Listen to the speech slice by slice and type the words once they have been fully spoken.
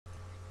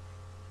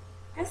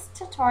This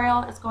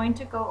tutorial is going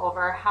to go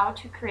over how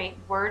to create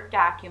Word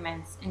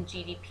documents in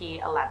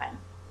GDP 11.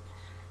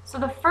 So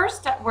the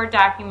first Word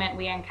document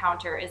we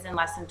encounter is in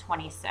lesson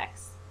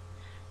 26.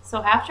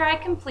 So after I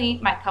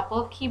complete my couple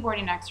of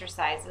keyboarding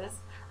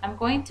exercises, I'm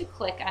going to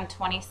click on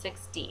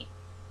 26D.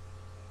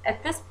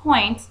 At this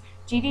point,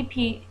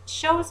 GDP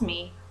shows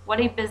me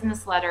what a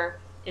business letter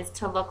is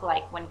to look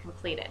like when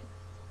completed.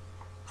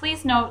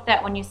 Please note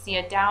that when you see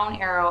a down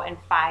arrow and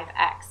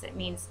 5x, it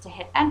means to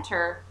hit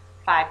enter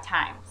 5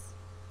 times.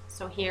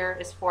 So here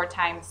is 4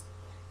 times,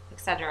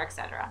 etc.,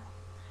 etc.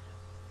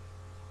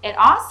 It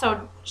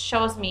also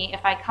shows me,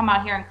 if I come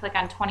out here and click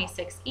on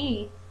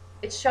 26E,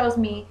 it shows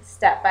me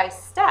step by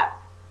step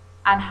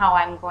on how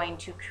I'm going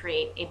to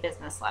create a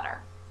business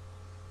letter.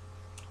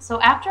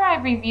 So after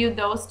I've reviewed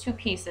those two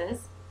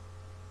pieces,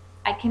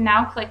 I can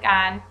now click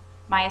on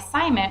my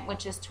assignment,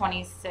 which is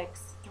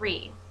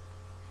 26.3.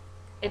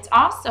 It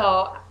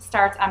also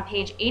starts on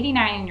page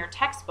 89 in your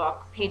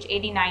textbook. Page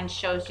 89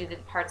 shows you the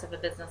parts of a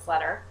business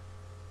letter.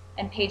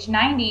 And page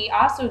 90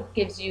 also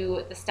gives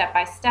you the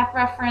step-by-step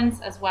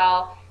reference as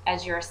well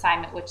as your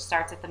assignment, which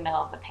starts at the middle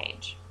of the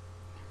page.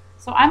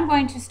 So I'm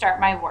going to start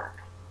my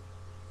work.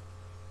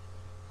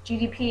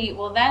 GDP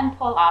will then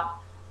pull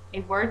up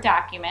a Word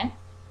document.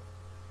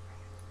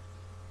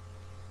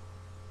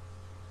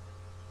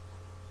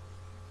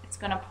 It's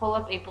going to pull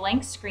up a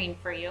blank screen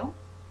for you.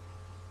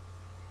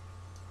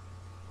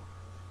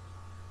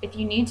 If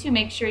you need to,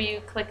 make sure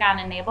you click on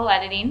Enable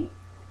Editing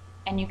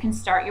and you can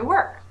start your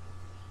work.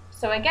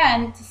 So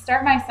again, to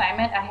start my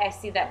assignment, I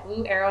see that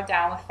blue arrow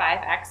down with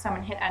 5x, so I'm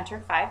going to hit enter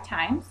 5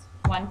 times.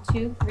 1,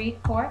 2, 3,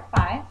 4,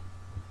 5.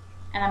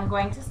 And I'm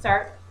going to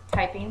start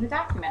typing the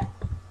document.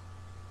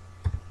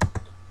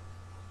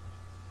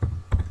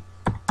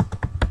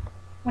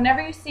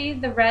 Whenever you see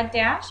the red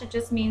dash, it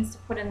just means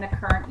to put in the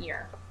current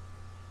year.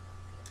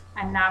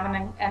 I'm now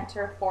going to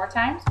enter 4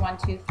 times. 1,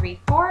 2, 3,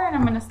 4, and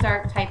I'm going to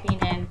start typing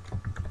in,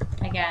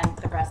 again,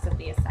 the rest of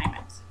the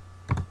assignment.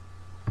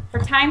 For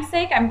time's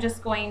sake, I'm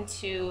just going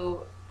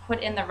to put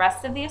in the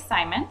rest of the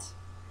assignment.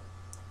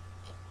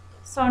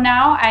 So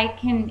now I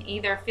can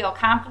either feel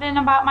confident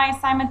about my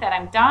assignment that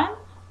I'm done,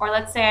 or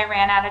let's say I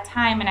ran out of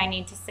time and I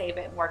need to save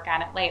it and work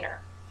on it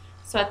later.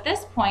 So at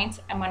this point,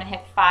 I'm going to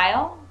hit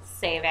File,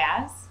 Save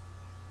As,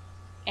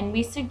 and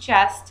we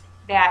suggest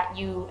that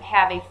you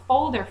have a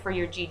folder for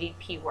your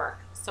GDP work.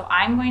 So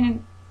I'm going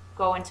to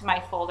go into my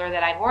folder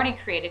that I've already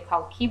created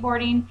called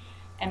Keyboarding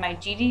and my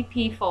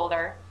GDP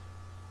folder.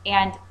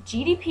 And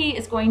GDP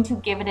is going to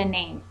give it a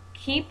name.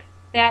 Keep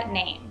that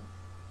name.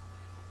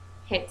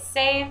 Hit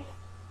Save.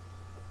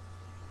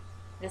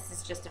 This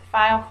is just a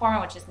file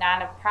format, which is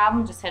not a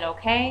problem. Just hit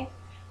OK.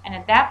 And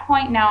at that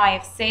point, now I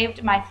have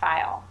saved my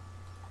file.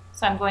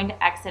 So I'm going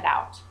to exit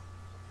out.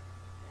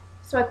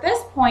 So at this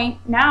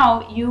point,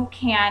 now you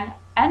can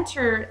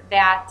enter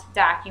that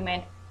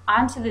document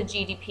onto the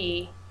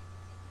GDP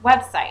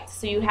website.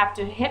 So you have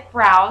to hit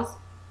Browse,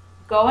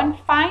 go and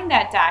find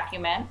that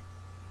document.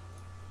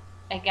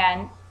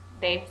 Again,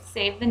 they've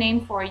saved the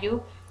name for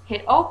you.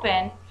 Hit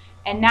Open,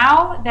 and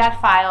now that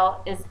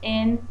file is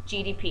in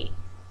GDP.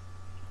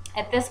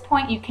 At this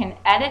point, you can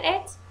edit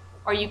it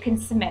or you can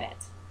submit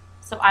it.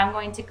 So I'm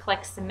going to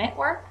click Submit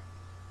Work,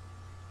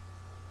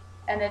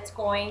 and it's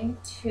going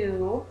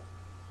to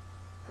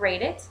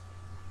grade it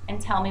and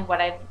tell me what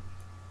I've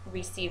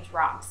received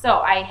wrong.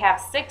 So I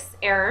have 6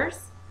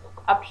 errors.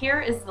 Up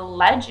here is the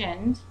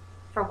legend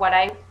for what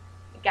I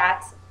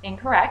got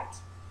incorrect.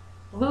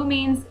 Blue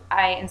means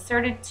I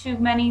inserted too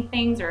many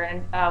things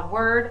or a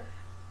word.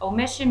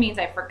 Omission means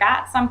I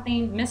forgot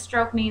something.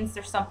 Misstroke means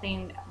there's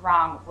something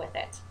wrong with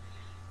it.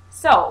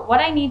 So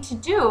what I need to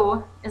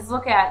do is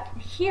look at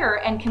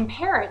here and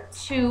compare it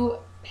to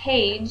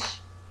page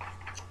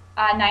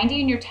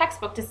 90 in your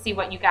textbook to see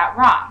what you got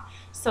wrong.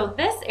 So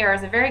this error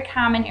is a very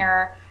common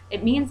error.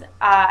 It means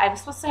I was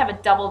supposed to have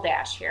a double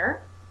dash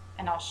here,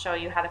 and I'll show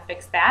you how to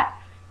fix that.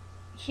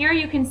 Here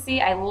you can see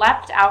I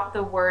left out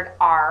the word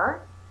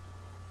are.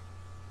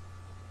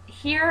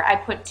 Here I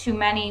put too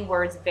many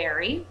words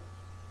vary.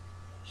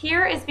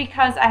 Here is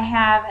because I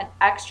have an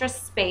extra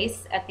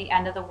space at the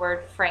end of the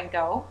word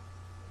Franco.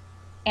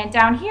 And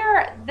down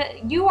here, the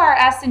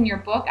URS in your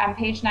book on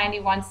page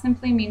 91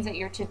 simply means that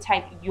you're to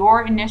type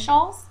your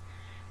initials.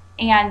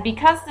 And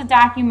because the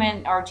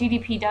document or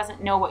GDP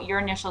doesn't know what your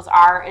initials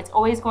are, it's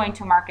always going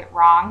to mark it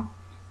wrong.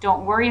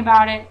 Don't worry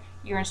about it.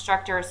 Your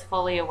instructor is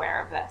fully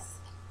aware of this.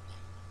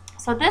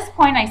 So at this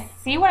point, I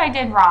see what I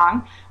did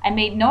wrong. I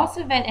made notes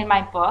of it in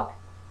my book.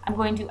 I'm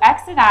going to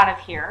exit out of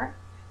here,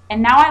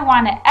 and now I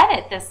want to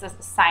edit this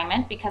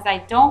assignment because I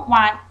don't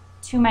want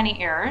too many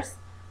errors.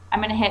 I'm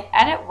going to hit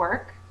Edit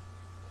Work.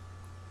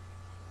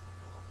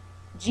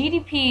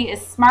 GDP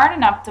is smart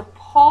enough to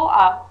pull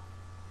up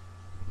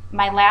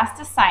my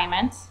last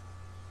assignment,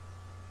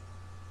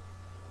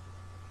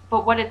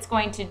 but what it's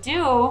going to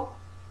do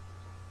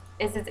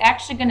is it's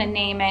actually going to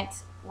name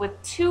it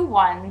with 2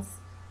 1s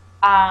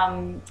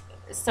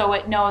so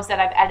it knows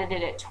that I've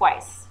edited it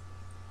twice.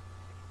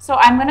 So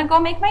I'm going to go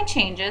make my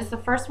changes. The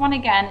first one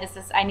again is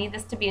this, I need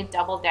this to be a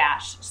double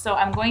dash. So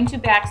I'm going to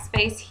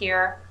backspace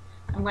here.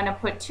 I'm going to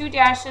put 2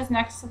 dashes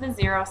next to the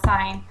 0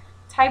 sign,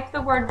 type the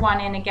word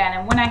 1 in again,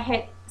 and when I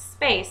hit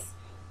space,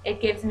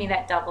 it gives me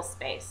that double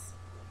space,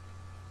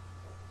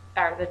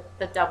 or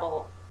the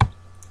double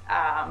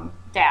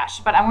dash.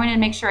 But I'm going to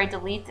make sure I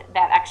delete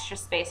that extra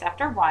space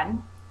after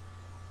 1.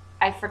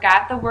 I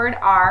forgot the word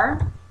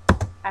R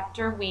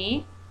after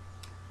we.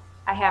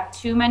 I have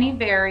too many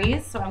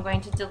varies, so I'm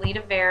going to delete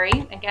a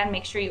vary. Again,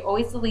 make sure you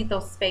always delete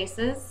those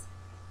spaces.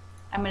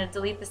 I'm going to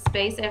delete the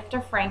space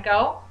after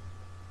Franco.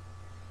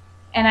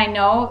 And I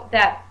know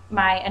that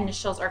my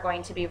initials are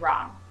going to be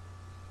wrong.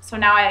 So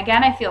now,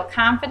 I feel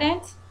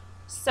confident.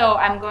 So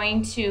I'm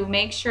going to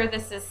make sure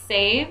this is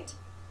saved.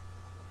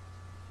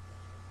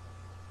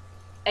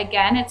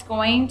 Again, it's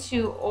going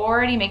to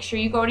already, make sure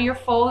you go to your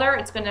folder.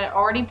 It's going to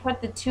already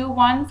put the 2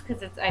 ones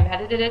because I've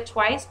edited it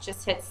twice.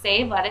 Just hit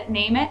save, let it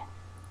name it.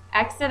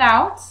 Exit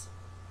out.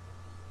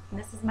 And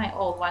this is my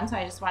old one, so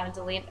I just want to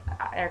delete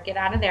or get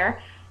out of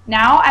there.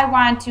 Now I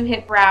want to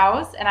hit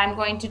browse, and I'm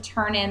going to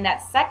turn in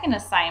that second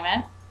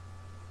assignment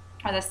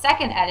or the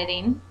second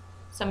editing.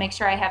 So make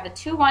sure I have the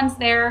 2 ones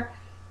there.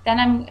 Then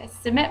I'm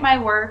submit my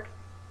work,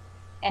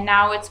 and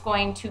now it's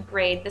going to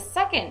grade the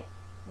second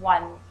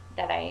one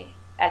that I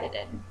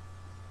edited,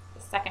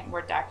 the second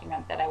Word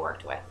document that I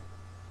worked with.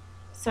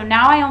 So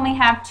now I only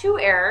have 2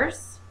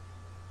 errors.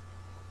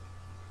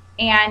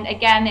 And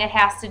again, it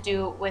has to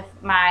do with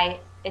my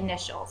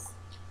initials.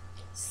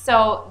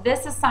 So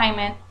this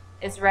assignment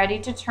is ready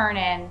to turn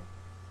in,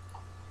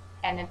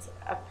 and it's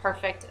a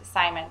perfect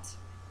assignment.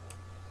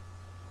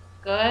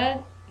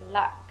 Good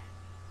luck.